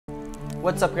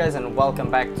What's up guys and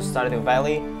welcome back to Stardew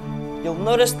Valley. You'll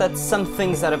notice that some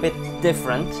things are a bit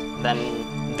different than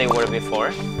they were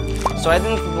before. So I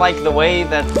didn't like the way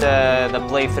that the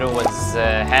playthrough was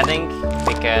heading,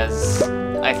 because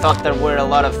I thought there were a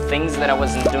lot of things that I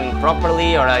wasn't doing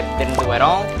properly or I didn't do at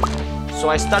all. So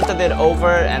I started it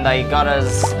over and I got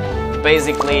us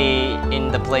basically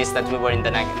in the place that we were in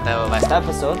the last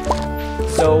episode.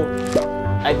 So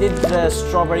I did the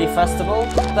strawberry festival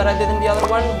that I did in the other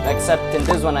one, except in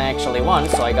this one I actually won,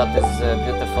 so I got this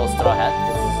beautiful straw hat.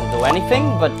 It doesn't do anything,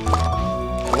 but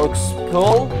looks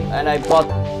cool. And I bought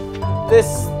these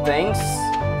things.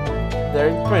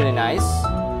 They're pretty nice.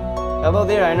 Hello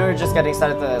there, I know you're just getting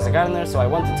started as a gardener, so I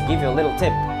wanted to give you a little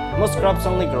tip. Most crops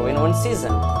only grow in one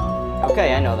season.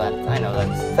 Okay, I know that.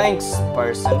 Thanks,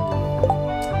 person.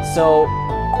 So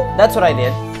that's what I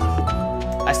did.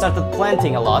 I started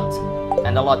planting a lot,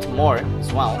 and a lot more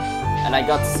as well, and I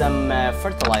got some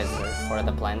fertilizer for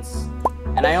the plants.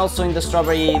 And I also, in the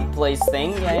strawberry place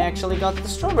thing, I actually got the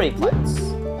strawberry plants,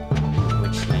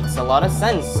 which makes a lot of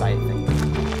sense, I think.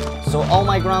 So all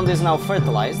my ground is now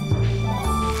fertilized,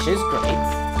 which is great,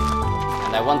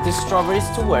 and I want these strawberries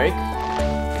to work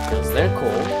because they're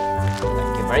cool.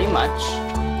 Thank you very much.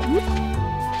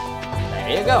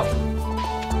 There you go.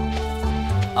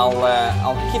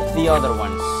 I'll keep the other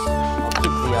ones. I'll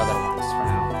keep the other ones for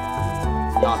now.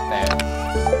 Not there.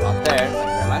 Not there. Thank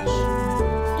you very much.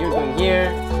 You're going here.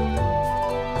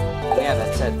 And yeah,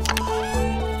 that's it.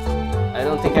 I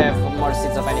don't think I have more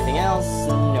seeds of anything else.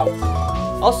 No.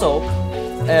 Also,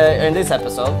 in this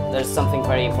episode, there's something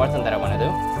very important that I want to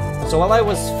do. So while I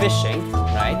was fishing,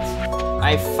 right,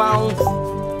 I found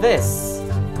this.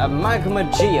 A magma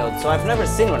geode. So I've never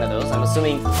seen one of those. I'm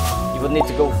assuming you would need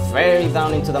to go very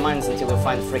down into the mines until you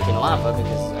find freaking lava,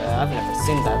 because I've never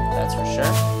seen that, that's for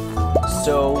sure.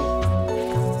 So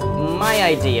my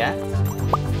idea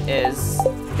is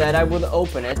that I would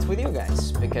open it with you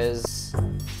guys, because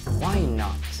why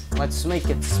not? Let's make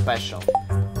it special.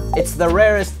 It's the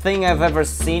rarest thing I've ever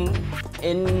seen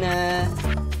in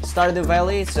Stardew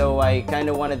Valley, so I kind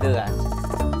of want to do that.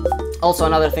 Also,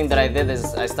 another thing that I did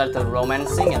is I started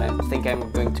romancing, and I think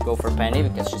I'm going to go for Penny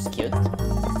because she's cute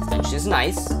and she's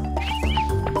nice.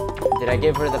 Did I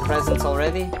give her the presents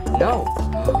already? No.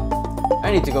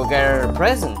 I need to go get her a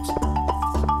present.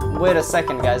 Wait a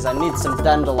second, guys. I need some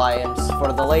dandelions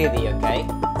for the lady, okay?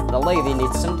 The lady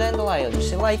needs some dandelions.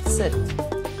 She likes it.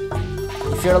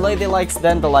 If your lady likes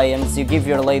dandelions, you give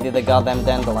your lady the goddamn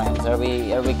dandelions. Are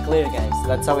we clear, guys?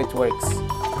 That's how it works.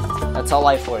 That's how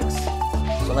life works.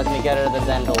 So let me get her the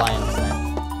dandelions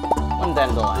then. One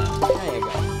dandelion. There you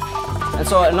go. And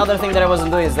so another thing that I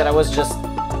wasn't doing is that I was just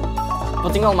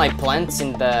putting all my plants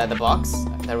in the box.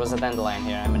 There was a dandelion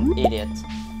here. I'm an idiot.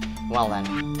 Well then.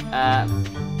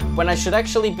 When I should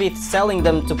actually be selling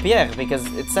them to Pierre, because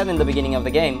it said in the beginning of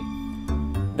the game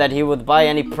that he would buy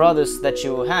any produce that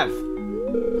you have.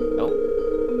 Oh.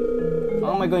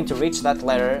 How am I going to reach that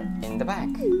letter in the back?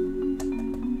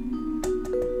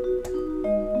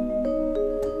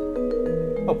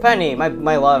 Oh, Penny, my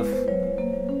love.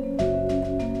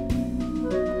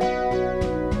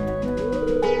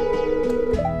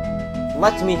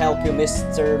 Let me help you,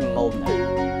 Mr. Mulder.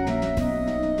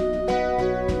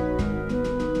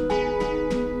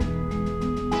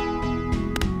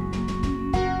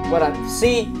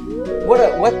 See?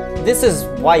 What? This is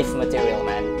wife material,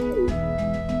 man.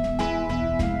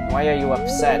 Why are you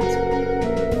upset?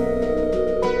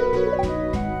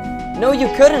 No, you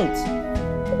couldn't.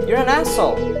 You're an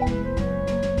asshole.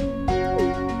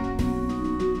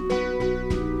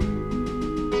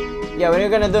 Yeah, what are you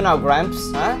gonna do now,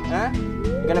 Gramps? Huh?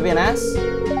 You gonna be an ass?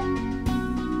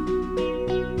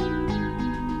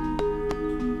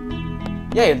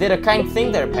 Yeah, you did a kind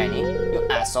thing there, Penny. You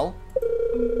asshole.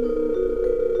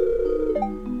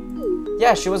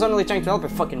 Yeah, she was only trying to help her.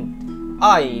 Fucking...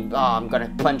 I'm gonna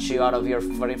punch you out of your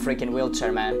freaking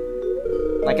wheelchair, man.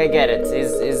 Like, I get it.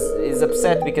 He's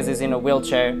upset because he's in a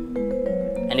wheelchair,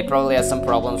 and he probably has some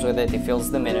problems with it. He feels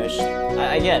diminished.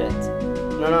 I get it.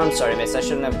 No, I'm sorry, miss. I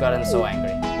shouldn't have gotten so angry.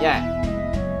 Yeah.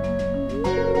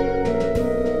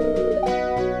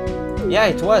 Yeah,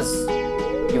 it was.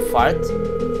 You fart.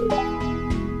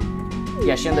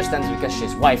 Yeah, she understands because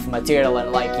she's wife material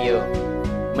and like you.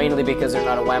 Mainly because you're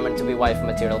not a woman to be wife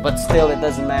material, but still, it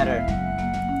doesn't matter.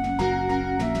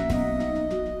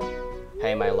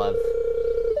 Hey, my love.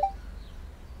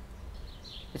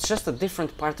 It's just a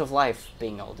different part of life,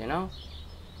 being old, you know?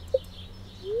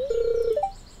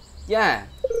 Yeah.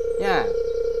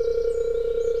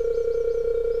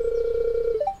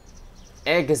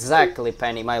 Exactly,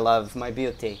 Penny, my love, my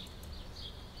beauty.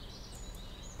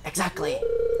 Exactly.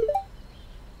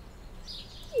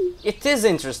 It is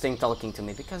interesting talking to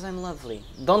me because I'm lovely.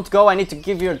 Don't go, I need to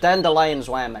give you dandelions,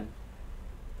 woman.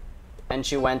 And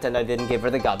she went and I didn't give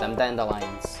her the goddamn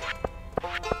dandelions.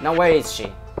 Now where is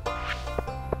she?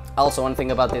 Also, one thing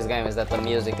about this game is that the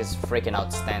music is freaking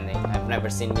outstanding. I've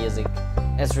never seen music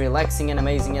as relaxing and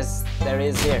amazing as there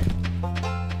is here.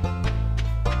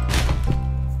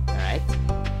 Alright.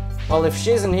 Well, if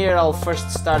she isn't here, I'll first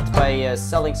start by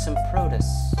selling some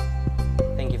produce.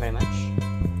 Thank you very much.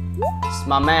 It's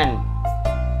my man.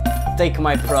 Take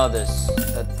my produce.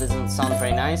 That doesn't sound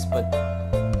very nice, but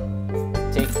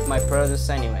take my produce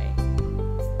anyway.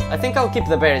 I think I'll keep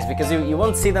the berries because you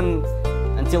won't see them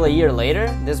until a year later,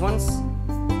 these ones.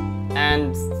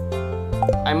 And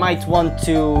I might want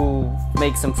to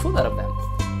make some food out of them.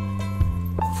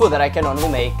 Food that I can only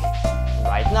make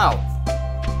right now.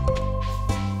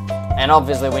 And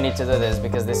obviously we need to do this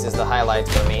because this is the highlight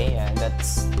for me, and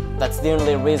that's the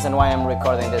only reason why I'm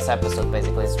recording this episode,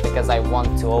 basically, is because I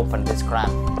want to open this crap.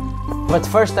 But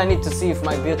first I need to see if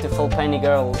my beautiful penny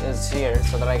girl is here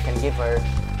so that I can give her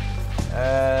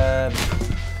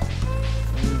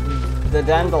the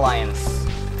dandelions.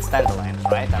 It's dandelions,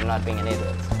 right? I'm not being an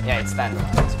idiot. Yeah, it's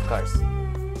dandelions, of course.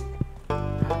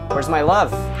 Where's my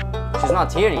love? She's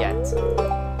not here yet.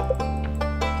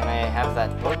 Can I have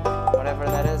that book? Whatever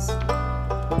that is.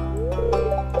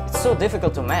 It's so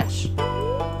difficult to match.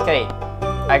 Okay,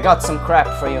 I got some crap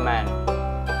for you, man.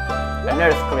 An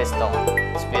earth crystal.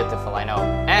 It's beautiful, I know.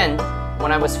 And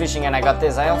when I was fishing and I got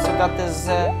this, I also got this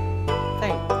thing. There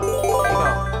you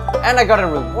go. And I got a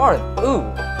reward. Ooh.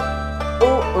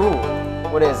 Ooh, ooh.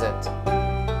 What is it?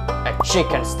 A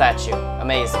chicken statue.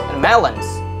 Amazing. And melons.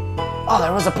 Oh,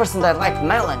 there was a person that liked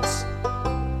melons.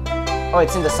 Oh,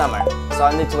 it's in the summer, so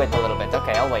I need to wait a little bit.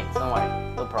 Okay, I'll wait. Don't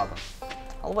worry. No problem.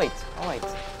 I'll wait. I'll wait.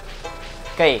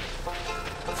 Okay.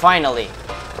 Finally.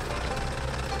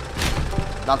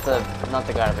 Not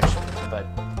the garbage, but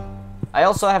I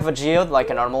also have a geode, like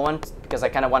a normal one, because I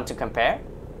kind of want to compare.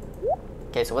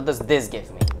 Okay, so what does this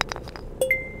give me?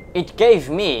 It gave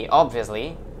me,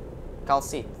 obviously,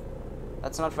 calcite.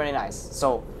 That's not very nice.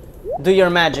 So, do your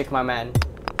magic, my man.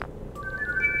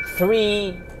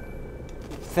 3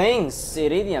 things,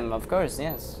 iridium, of course,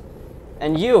 yes.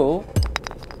 And you,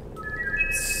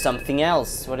 something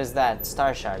else. What is that?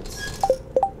 Star shards.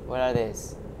 What are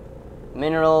these?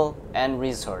 Mineral and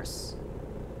resource.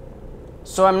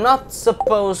 So I'm not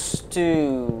supposed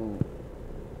to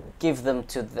give them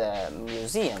to the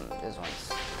museum, these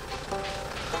ones.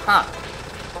 Huh.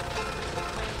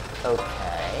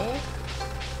 Okay.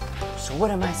 So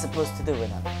what am I supposed to do with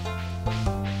them?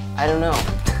 I don't know.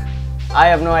 I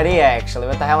have no idea, actually.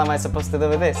 What the hell am I supposed to do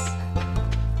with this?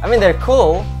 I mean, they're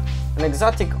cool. An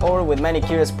exotic ore with many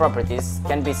curious properties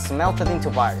can be smelted into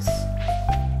bars.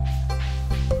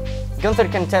 Gunther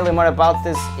can tell you more about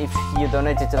this if you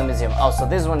donate it to the museum. Oh, so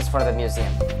this one's for the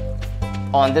museum.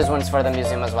 Oh, and this one's for the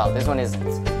museum as well. This one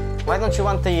isn't. Why don't you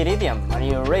want the iridium? Are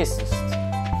you racist?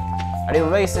 Are you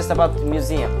racist about the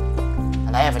museum?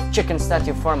 And I have a chicken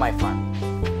statue for my farm.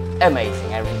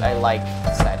 Amazing. I like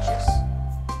statues.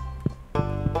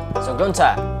 So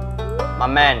Gunther, my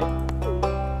man,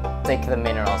 take the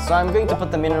minerals. So I'm going to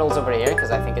put the minerals over here because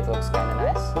I think it looks kind of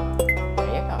nice.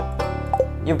 There you go.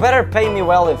 You better pay me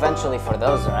well eventually for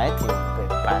those, right? You big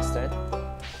bastard.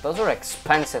 Those are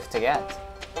expensive to get.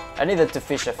 I needed to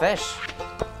fish a fish.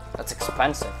 That's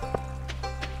expensive.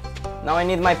 Now I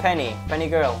need my penny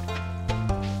girl.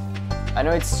 I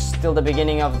know it's still the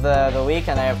beginning of the week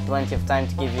and I have plenty of time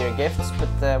to give you your gifts,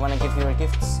 but I want to give you your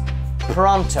gifts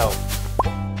pronto.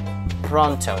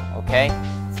 Pronto, okay?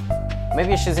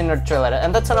 Maybe she's in her trailer,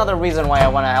 and that's another reason why I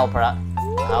want to help her out.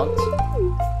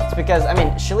 It's because, I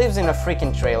mean, she lives in a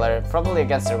freaking trailer, probably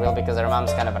against her will because her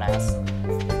mom's kind of an ass.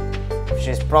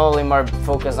 She's probably more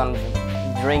focused on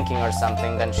drinking or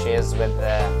something than she is with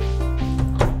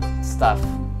stuff.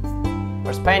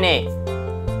 Where's Penny?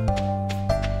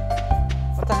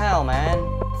 What the hell, man?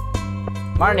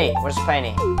 Marnie, where's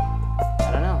Penny?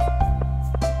 I don't know.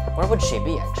 Where would she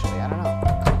be, actually? I don't know.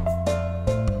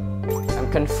 I'm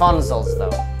confunzels,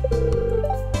 though.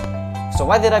 So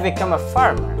why did I become a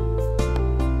farmer?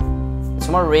 It's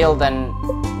more real than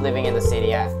living in the city,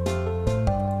 yeah.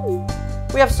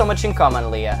 We have so much in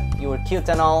common, Leah. You were cute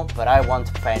and all, but I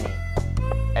want Penny.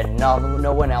 And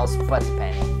no one else but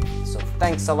Penny. So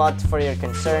thanks a lot for your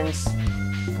concerns,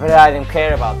 but I don't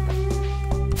care about them.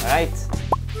 Alright?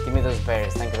 Give me those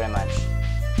berries, thank you very much.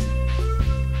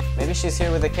 Maybe she's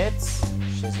here with the kids?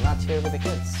 She's not here with the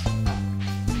kids.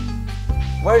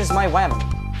 Where's my wham?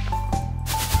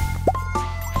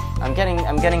 I'm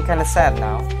getting kinda sad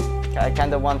now. I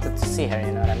kinda wanted to see her,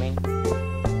 you know what I mean?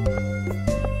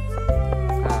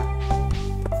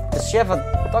 she have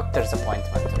a doctor's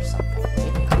appointment or something?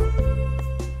 Maybe.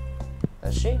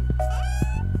 Does she?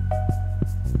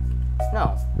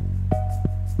 No.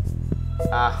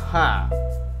 Aha.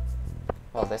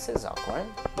 Well, this is awkward.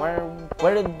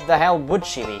 Where the hell would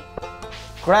she be?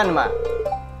 Grandma!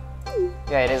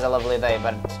 Yeah, it is a lovely day,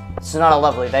 but it's not a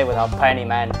lovely day without Penny,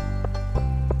 man.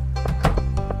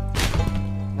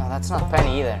 No, that's not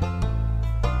Penny either.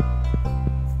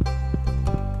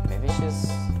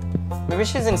 Maybe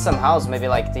she's in some house, maybe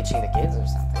like teaching the kids or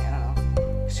something, I don't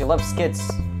know. She loves kids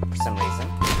for some reason.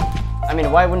 I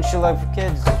mean, why wouldn't she love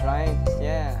kids, right?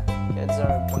 Yeah, kids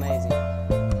are amazing.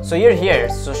 So you're here,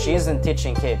 so she isn't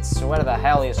teaching kids. So where the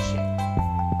hell is she?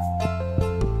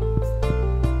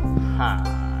 Huh,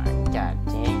 god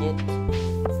dang it.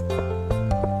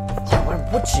 Yeah, where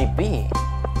would she be?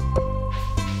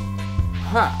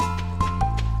 Huh.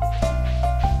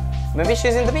 Maybe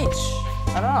she's in the beach.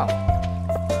 I don't know.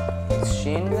 Is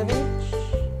she in the beach?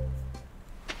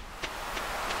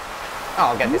 Oh,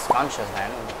 I'll get these conchas,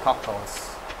 man.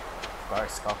 Cockles. Of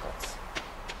course, cockles.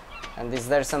 And is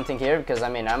there something here? Because I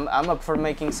mean, I'm up for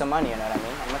making some money, you know what I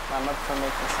mean? I'm up for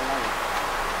making some money.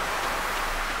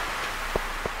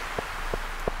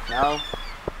 No?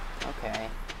 Okay.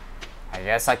 I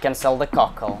guess I can sell the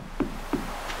cockle.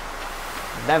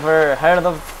 Never heard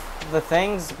of the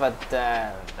things, but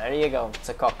there you go. It's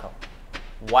a cockle.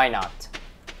 Why not?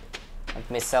 Let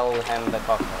me sell him the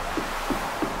cockle then.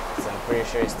 So I'm pretty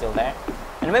sure he's still there.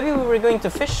 And maybe we were going to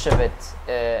fish a bit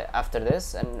after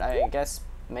this, and I guess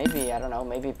maybe, I don't know,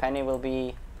 maybe Penny will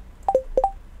be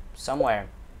somewhere.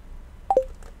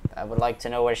 I would like to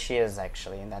know where she is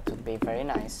actually, and that would be very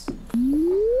nice.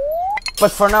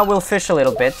 But for now we'll fish a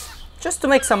little bit, just to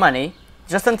make some money,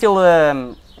 just until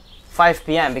 5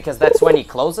 PM, because that's when he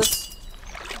closes.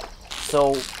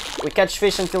 So we catch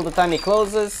fish until the time he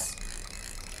closes.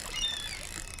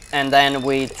 And then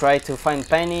we try to find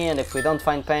Penny, and if we don't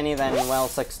find Penny, then, well,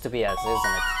 sucks to be us, isn't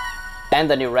it?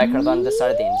 And a new record on the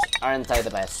sardines. Aren't I the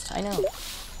best? I know.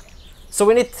 So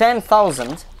we need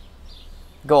 10,000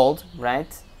 gold,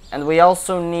 right? And we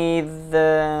also need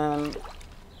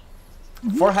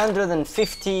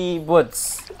 450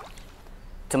 woods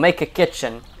to make a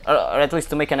kitchen, or at least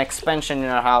to make an expansion in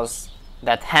our house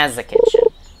that has a kitchen.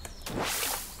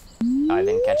 Oh, I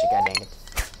didn't catch it, god dang it.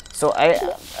 So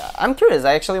I'm curious,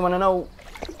 I actually want to know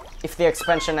if the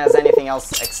expansion has anything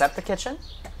else except the kitchen.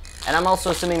 And I'm also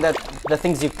assuming that the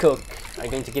things you cook are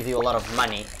going to give you a lot of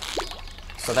money.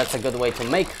 So that's a good way to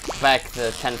make back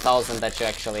the 10,000 that you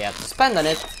actually have to spend on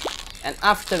it. And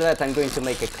after that I'm going to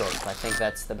make a cook. I think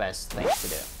that's the best thing to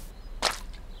do.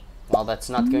 Well, that's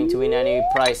not going to win any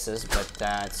prizes, but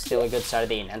it's still a good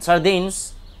sardine. And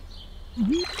sardines,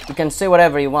 you can say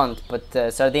whatever you want,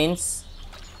 but sardines,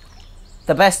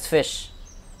 the best fish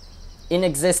in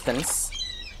existence,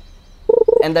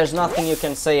 and there's nothing you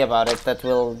can say about it that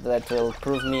will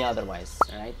prove me otherwise,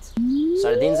 right?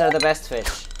 Sardines are the best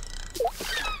fish.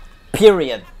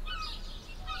 Period.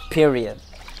 Period.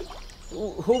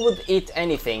 Who would eat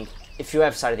anything if you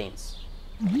have sardines?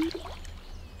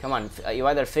 Come on, you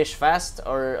either fish fast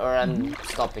or I'm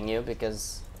stopping you,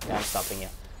 because yeah, I'm stopping you.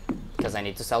 Because I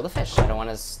need to sell the fish. I don't want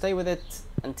to stay with it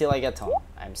until I get home.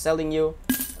 I'm selling you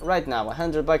right now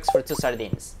 100 bucks for 2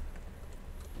 sardines.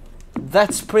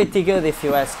 That's pretty good if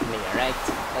you ask me, alright?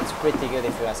 That's pretty good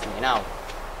if you ask me. Now,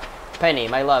 Penny,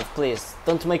 my love, please,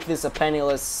 don't make this a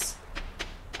penniless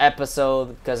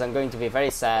episode, because I'm going to be very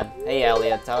sad. Hey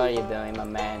Elliot, how are you doing, my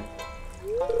man?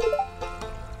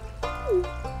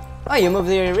 Oh, you moved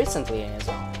here recently as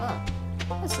well. Ah,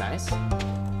 that's nice.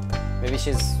 Maybe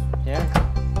she's here?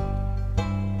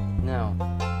 No.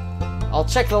 I'll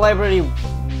check the library.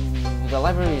 The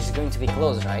library is going to be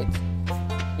closed, right?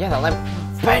 Yeah, the library.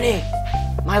 Penny!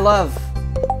 My love!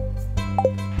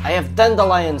 I have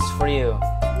dandelions for you.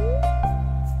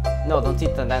 No, don't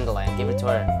eat the dandelion. Give it to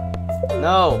her.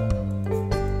 No!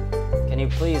 Can you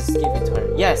please give it to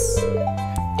her? Yes!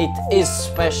 It is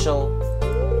special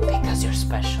because you're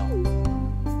special.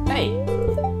 Hey!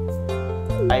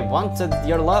 I wanted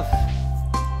your love.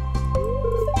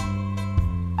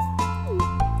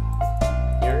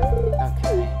 You're...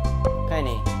 okay.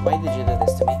 Penny, why did you do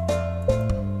this to me?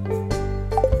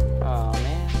 Oh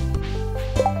man.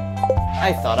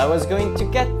 I thought I was going to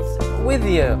get with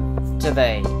you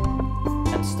today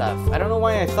and stuff. I don't know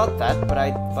why I thought that, but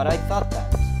I thought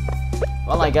that.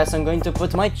 Well, I guess I'm going to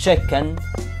put my chicken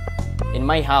in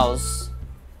my house.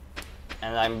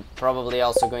 And I'm probably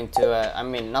also going to, I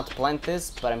mean, not plant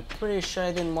this, but I'm pretty sure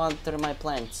I didn't water my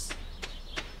plants.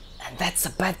 And that's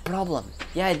a bad problem.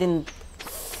 Yeah, I didn't,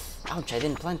 ouch, I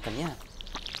didn't plant them, yeah.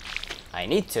 I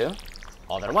need to,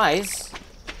 otherwise,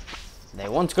 they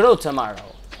won't grow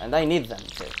tomorrow, and I need them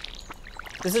to.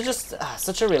 This is just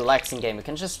such a relaxing game. You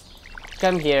can just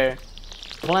come here,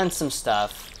 plant some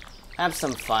stuff, have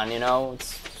some fun, you know.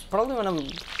 It's probably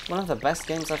one of the best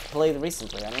games I've played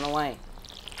recently. I don't know why.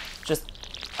 Just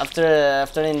after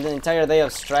an entire day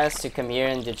of stress, you come here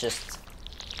and you just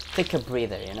take a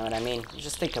breather, you know what I mean? You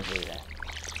just take a breather.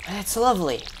 And it's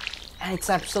lovely. And it's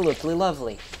absolutely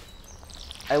lovely.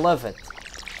 I love it.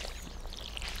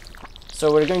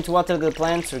 So we're going to water the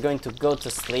plants, we're going to go to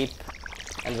sleep,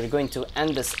 and we're going to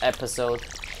end this episode.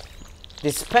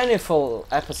 This PENNYFULL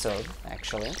episode,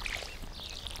 actually.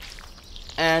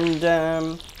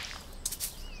 And,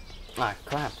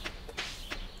 crap.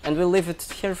 And we'll leave it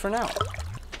here for now.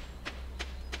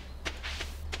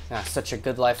 Such a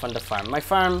good life on the farm. My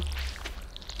farm,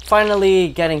 finally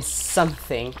getting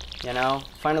something, you know,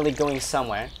 finally going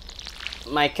somewhere.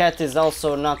 My cat is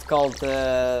also not called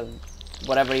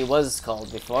whatever he was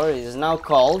called before. He is now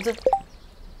called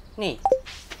Nee.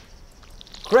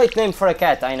 Great name for a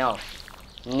cat, I know.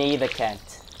 Nee the cat.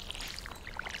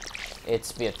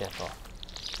 It's beautiful.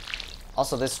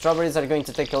 Also, the strawberries are going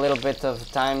to take a little bit of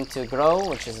time to grow,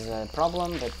 which is a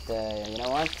problem, but you know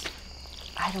what?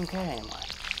 I don't care anymore.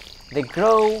 They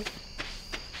grow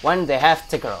when they have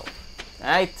to grow,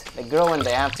 right? They grow when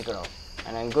they have to grow.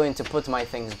 And I'm going to put my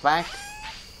things back.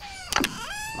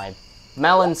 My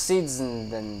melon seeds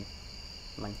and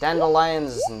my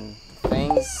dandelions and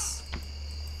things.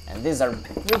 And these are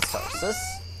resources.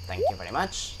 Thank you very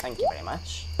much. Thank you very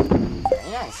much.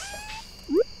 Very nice.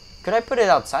 Could I put it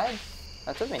outside?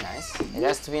 That would be nice. It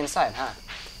has to be inside, huh?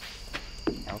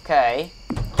 Okay.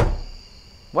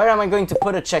 Where am I going to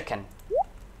put a chicken?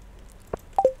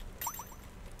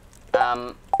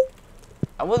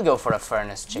 I would go for a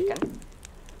furnace chicken.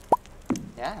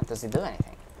 Yeah, does it do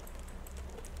anything?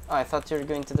 Oh, I thought you were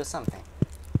going to do something.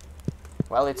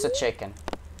 Well, it's a chicken.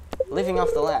 Living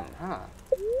off the land, huh?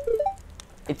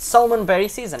 It's salmon berry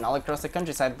season. All across the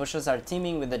countryside, bushes are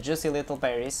teeming with the juicy little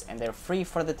berries, and they're free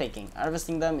for the taking.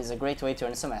 Harvesting them is a great way to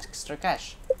earn some extra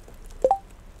cash.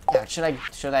 Yeah, should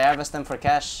I harvest them for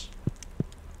cash?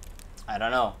 I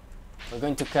don't know. We're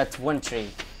going to cut one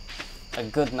tree. A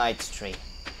good night tree.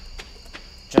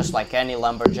 Just like any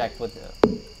lumberjack would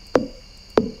do.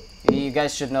 You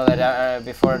guys should know that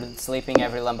before sleeping,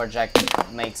 every lumberjack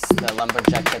makes the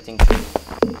lumberjack cutting tree.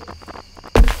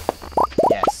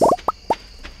 Yes.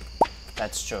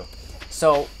 That's true.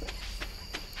 So,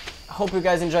 hope you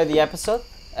guys enjoyed the episode.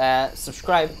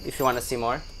 Subscribe if you want to see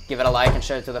more. Give it a like and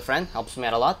share it with a friend. Helps me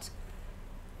out a lot.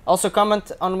 Also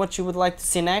comment on what you would like to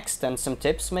see next and some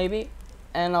tips maybe.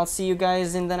 And I'll see you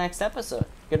guys in the next episode.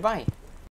 Goodbye.